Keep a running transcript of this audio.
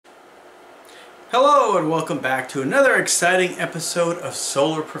Hello and welcome back to another exciting episode of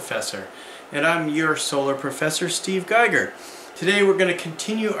Solar Professor. And I'm your Solar Professor, Steve Geiger. Today we're going to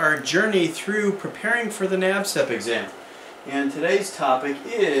continue our journey through preparing for the NABCEP exam. And today's topic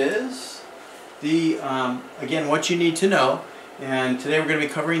is again, what you need to know. And today we're going to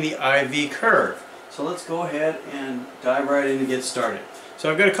be covering the IV curve. So let's go ahead and dive right in and get started. So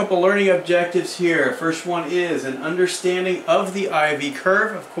I've got a couple learning objectives here. First one is an understanding of the IV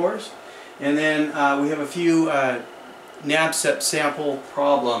curve, of course. And then we have a few NABCEP sample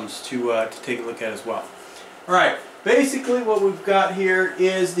problems to take a look at as well. Alright, basically what we've got here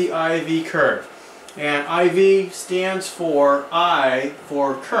is the IV curve. And IV stands for I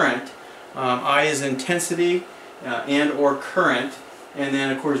for current. I is intensity and or current. And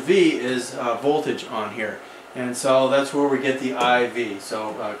then of course V is voltage on here. And so that's where we get the IV.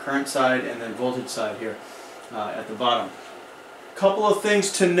 So current side and then voltage side here at the bottom. Couple of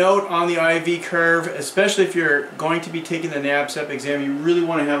things to note on the IV curve, especially if you're going to be taking the NABCEP exam. You really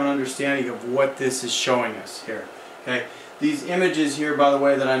want to have an understanding of what this is showing us here. Okay, these images here, by the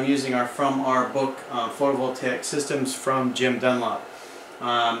way, that I'm using are from our book, Photovoltaic Systems from Jim Dunlop.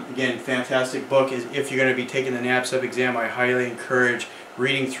 Again, fantastic book. If you're going to be taking the NABCEP exam, I highly encourage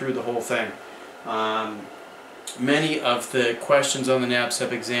reading through the whole thing. Many of the questions on the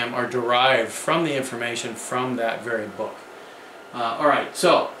NABCEP exam are derived from the information from that very book. Alright,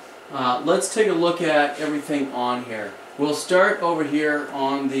 so let's take a look at everything on here. We'll start over here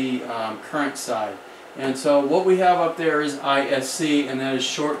on the current side. And so what we have up there is ISC, and that is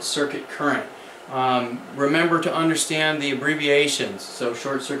short circuit current. Remember to understand the abbreviations. So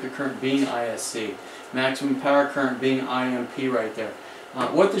short circuit current being ISC, maximum power current being IMP right there.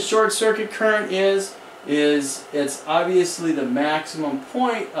 What the short circuit current is it's obviously the maximum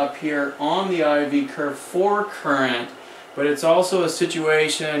point up here on the IV curve for current. But it's also a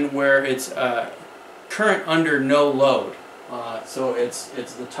situation where it's current under no load. So it's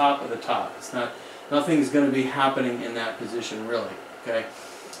the top of the top. It's not, nothing's going to be happening in that position really. Okay.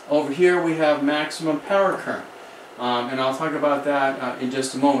 Over here we have maximum power current. And I'll talk about that in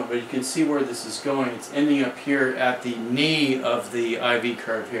just a moment, but you can see where this is going. It's ending up here at the knee of the IV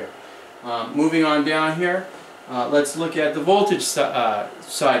curve here. Moving on down here, let's look at the voltage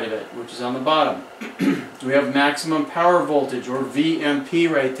side of it, which is on the bottom. We have maximum power voltage, or VMP,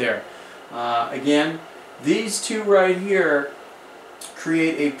 right there. Again, these two right here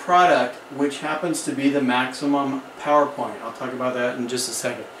create a product which happens to be the maximum power point. I'll talk about that in just a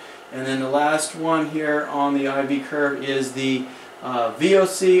second. And then the last one here on the IV curve is the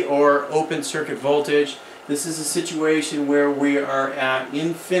VOC, or open circuit voltage. This is a situation where we are at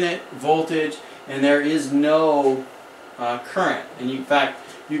infinite voltage and there is no current. And in fact,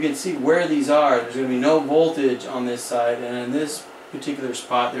 you can see where these are. There's going to be no voltage on this side, and in this particular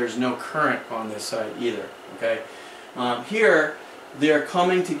spot there's no current on this side either. Okay. Here they're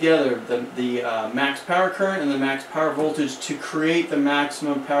coming together, the max power current and the max power voltage, to create the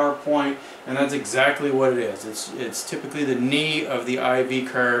maximum power point, and that's exactly what it is. It's typically the knee of the IV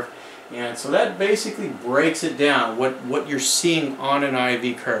curve. And so that basically breaks it down, what you're seeing on an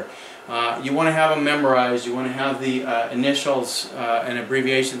IV curve. You want to have them memorized. You want to have the initials and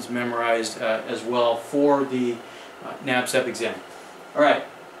abbreviations memorized as well for the NABCEP exam. Alright,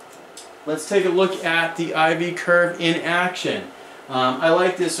 let's take a look at the IV curve in action. I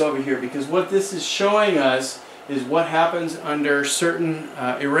like this over here because what this is showing us is what happens under certain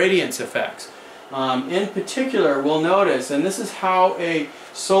irradiance effects. In particular, we'll notice, and this is how a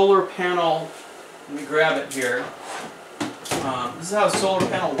solar panel, let me grab it here, this is how a solar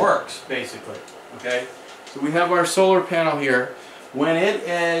panel works, basically. Okay, so we have our solar panel here. When it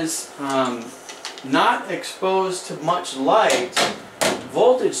is not exposed to much light,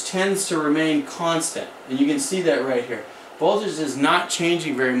 voltage tends to remain constant, and you can see that right here. Voltage is not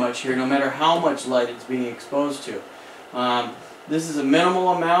changing very much here, no matter how much light it's being exposed to. This is a minimal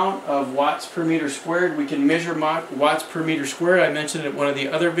amount of watts per meter squared. We can measure watts per meter squared. I mentioned it in one of the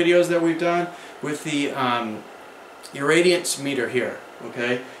other videos that we've done with the irradiance meter here.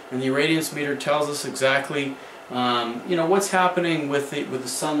 Okay, and the irradiance meter tells us exactly you know, what's happening with the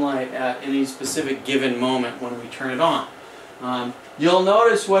sunlight at any specific given moment when we turn it on. You'll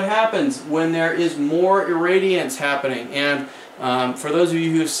notice what happens when there is more irradiance happening, and for those of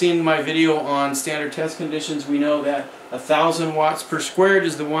you who have seen my video on standard test conditions, we know that 1,000 watts per squared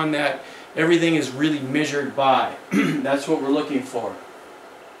is the one that everything is really measured by. That's what we're looking for.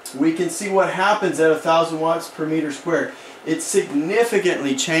 We can see what happens at 1,000 watts per meter squared. It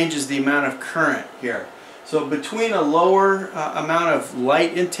significantly changes the amount of current here. So between a lower amount of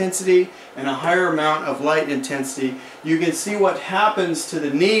light intensity and a higher amount of light intensity, you can see what happens to the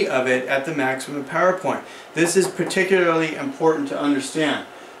knee of it at the maximum power point. This is particularly important to understand.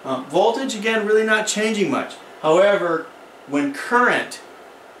 Voltage, again, really not changing much. However, when current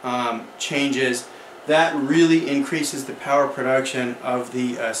changes, that really increases the power production of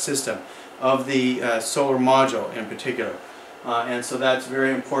the system, of the solar module in particular. And so that's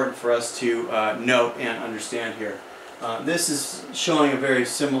very important for us to note and understand here. This is showing a very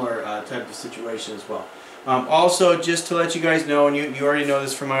similar type of situation as well. Also, just to let you guys know, and you already know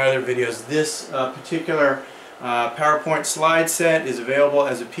this from my other videos, this particular PowerPoint slide set is available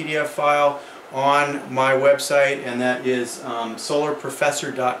as a PDF file on my website, and that is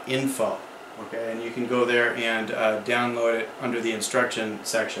solarprofessor.info. Okay, and you can go there and download it under the instruction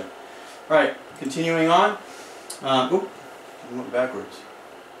section. All right, continuing on. Oop, I went backwards.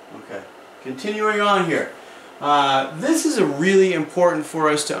 Okay, continuing on here. This is a really important for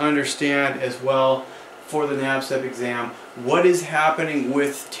us to understand as well for the NABCEP exam. What is happening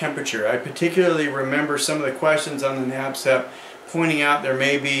with temperature? I particularly remember some of the questions on the NABCEP pointing out there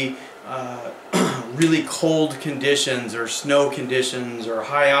may be really cold conditions or snow conditions or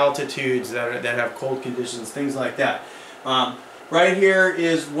high altitudes that have cold conditions, things like that. Right here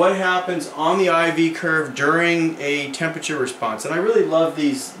is what happens on the IV curve during a temperature response. And I really love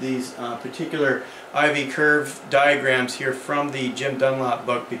these particular IV curve diagrams here from the Jim Dunlop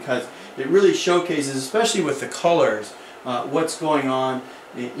book, because it really showcases, especially with the colors, what's going on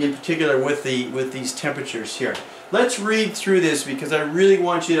in particular with these temperatures here. Let's read through this because I really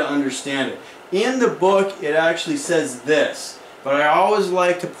want you to understand it. In the book it actually says this, but I always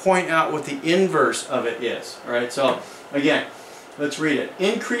like to point out what the inverse of it is. Alright, so again, let's read it.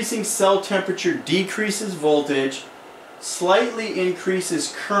 Increasing cell temperature decreases voltage, slightly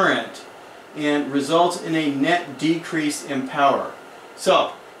increases current, and results in a net decrease in power.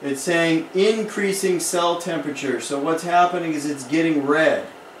 So it's saying increasing cell temperature. So what's happening is it's getting red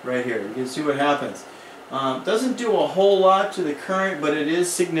right here. You can see what happens. Doesn't do a whole lot to the current, but it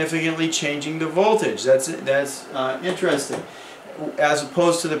is significantly changing the voltage. That's interesting. As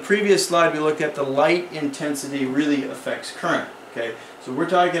opposed to the previous slide, we looked at the light intensity really affects current. Okay, so we're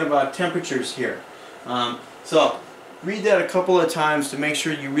talking about temperatures here. So read that a couple of times to make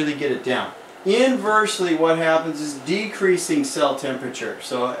sure you really get it down. Inversely, what happens is decreasing cell temperature.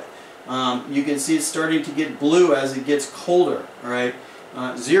 So you can see it's starting to get blue as it gets colder. All right.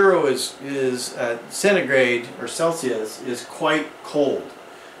 0 is centigrade or Celsius is quite cold.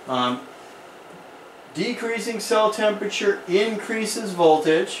 Decreasing cell temperature increases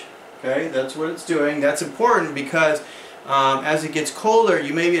voltage. Okay, that's what it's doing. That's important because as it gets colder,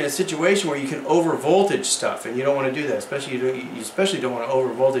 you may be in a situation where you can over voltage stuff, and you don't want to do that. You especially don't want to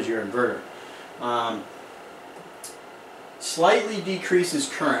over voltage your inverter. Slightly decreases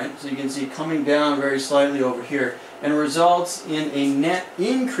current, so you can see coming down very slightly over here, and results in a net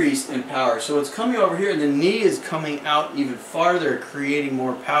increase in power. So it's coming over here and the knee is coming out even farther, creating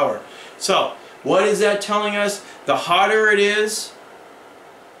more power. So what is that telling us? The hotter it is,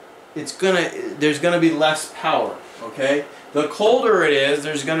 there's gonna be less power. Okay? The colder it is,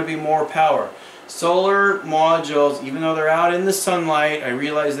 there's gonna be more power. Solar modules, even though they're out in the sunlight, I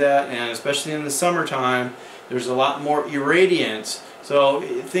realize that, and especially in the summertime, there's a lot more irradiance. So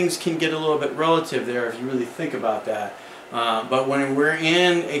things can get a little bit relative there if you really think about that. But when we're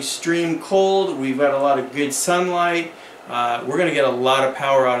in extreme cold, we've got a lot of good sunlight, we're going to get a lot of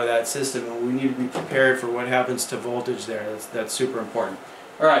power out of that system, and we need to be prepared for what happens to voltage there. That's super important.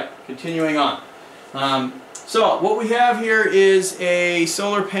 Alright, continuing on. So what we have here is a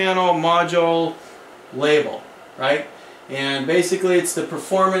solar panel module label, right? And basically it's the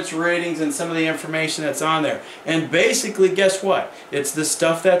performance ratings and some of the information that's on there. And basically, guess what? It's the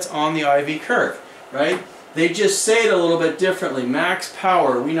stuff that's on the IV curve, right? They just say it a little bit differently. Max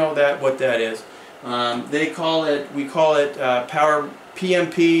power, we know what that is. We call it power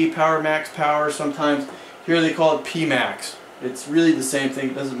PMP, power max power. Sometimes here they call it Pmax. It's really the same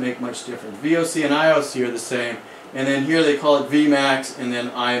thing. It doesn't make much difference. VOC and IOC are the same. And then here they call it Vmax and then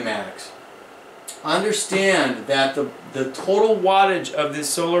Imax. Understand that the total wattage of this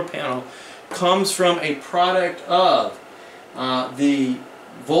solar panel comes from a product of the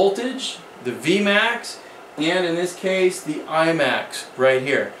voltage, the Vmax, and in this case the Imax right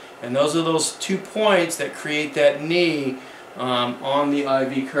here. And those are those 2 points that create that knee on the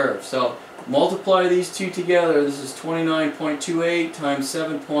IV curve. So multiply these two together. This is 29.28 times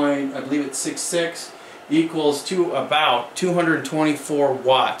 7.66 equals to about 224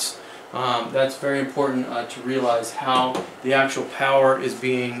 watts That's very important to realize how the actual power is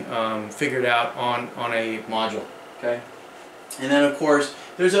being figured out on a module. Okay, and then of course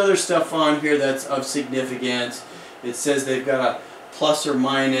there's other stuff on here that's of significance. It says they've got a plus or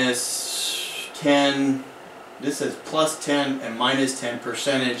minus 10. This says plus 10 and minus 10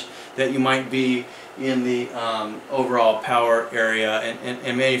 percentage that you might be in the overall power area,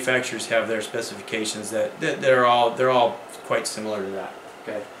 and manufacturers have their specifications that they're all quite similar to that.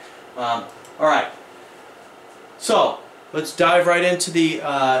 Okay. All right. So let's dive right into the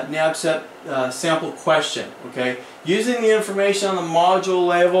NABCEP sample question. Okay. Using the information on the module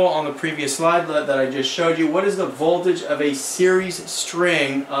label on the previous slide that I just showed you, what is the voltage of a series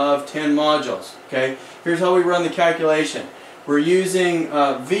string of 10 modules? Okay. Here's how we run the calculation. We're using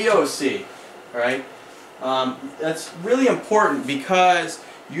VOC. All right. That's really important because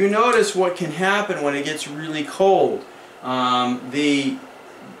you notice what can happen when it gets really cold. The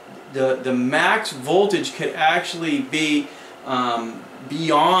max voltage could actually be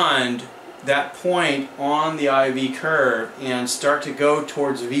beyond that point on the IV curve and start to go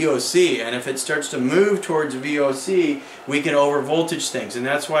towards VOC, and if it starts to move towards VOC, we can over voltage things. And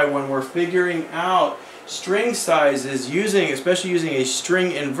that's why when we're figuring out string sizes, especially using a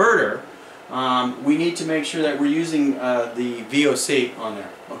string inverter, we need to make sure that we're using the VOC on there.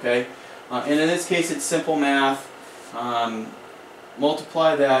 Okay, and in this case it's simple math.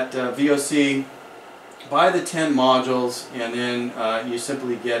 Multiply that VOC by the 10 modules, and then you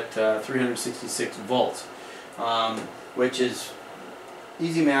simply get 366 volts, which is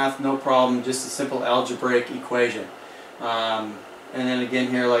easy math, no problem, just a simple algebraic equation. And then again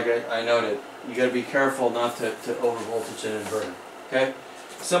here, like I noted, you got to be careful not to over voltage an inverter. Okay,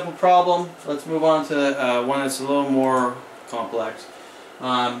 simple problem. Let's move on to one that's a little more complex.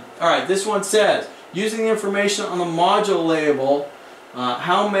 All right, this one says, using the information on the module label,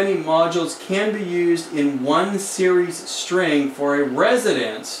 how many modules can be used in one series string for a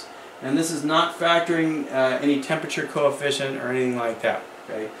residence, and this is not factoring any temperature coefficient or anything like that.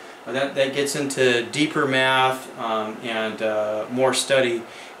 Okay, that gets into deeper math and more study,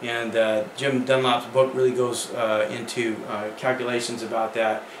 and Jim Dunlap's book really goes into calculations about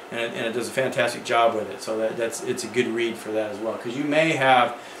that, and it does a fantastic job with it. So it's a good read for that as well, because you may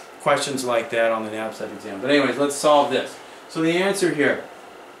have questions like that on the NABCEP exam. But anyways, let's solve this. So the answer here,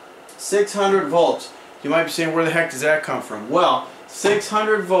 600 volts. You might be saying, where the heck does that come from? Well,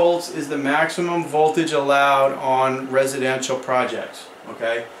 600 volts is the maximum voltage allowed on residential projects.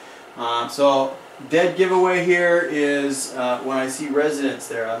 Okay, so dead giveaway here is when I see residents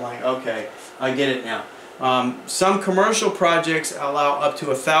there, I'm like, okay, I get it now. Some commercial projects allow up to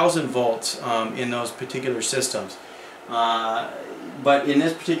 1,000 volts in those particular systems. But in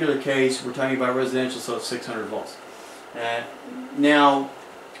this particular case, we're talking about residential, so it's 600 volts. Now,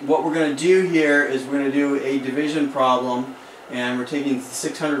 what we're going to do here is we're going to do a division problem, and we're taking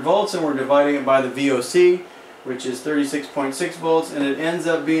 600 volts and we're dividing it by the VOC, which is 36.6 volts, and it ends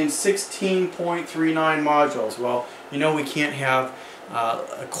up being 16.39 modules. Well, you know we can't have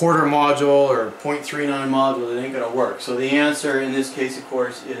a quarter module or 0.39 module. It ain't going to work. So the answer in this case, of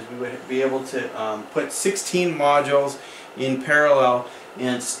course, is we would be able to put 16 modules in parallel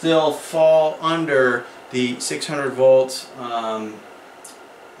and still fall under the 600 volts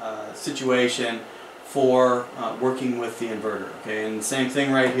situation for working with the inverter. Okay, and the same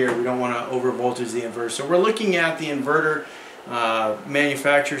thing right here, we don't want to over voltage the inverter. So we're looking at the inverter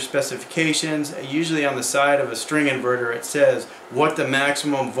manufacturer specifications. Usually on the side of a string inverter it says what the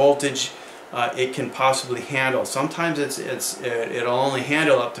maximum voltage it can possibly handle. Sometimes it'll only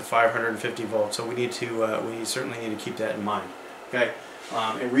handle up to 550 volts, so we certainly need to keep that in mind. Okay,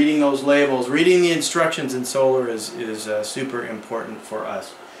 and reading those labels, reading the instructions in solar is super important for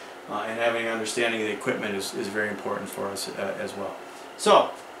us, and having an understanding of the equipment is very important for us as well. So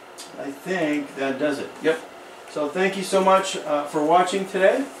I think that does it. Yep. So thank you so much for watching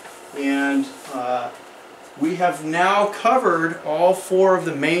today, and we have now covered all 4 of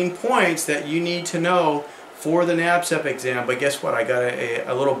the main points that you need to know for the NABCEP exam. But guess what? I got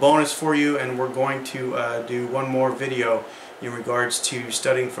a little bonus for you, and we're going to do one more video in regards to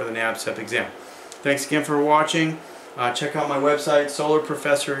studying for the NABCEP exam. Thanks again for watching. Check out my website,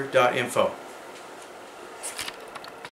 solarprofessor.info.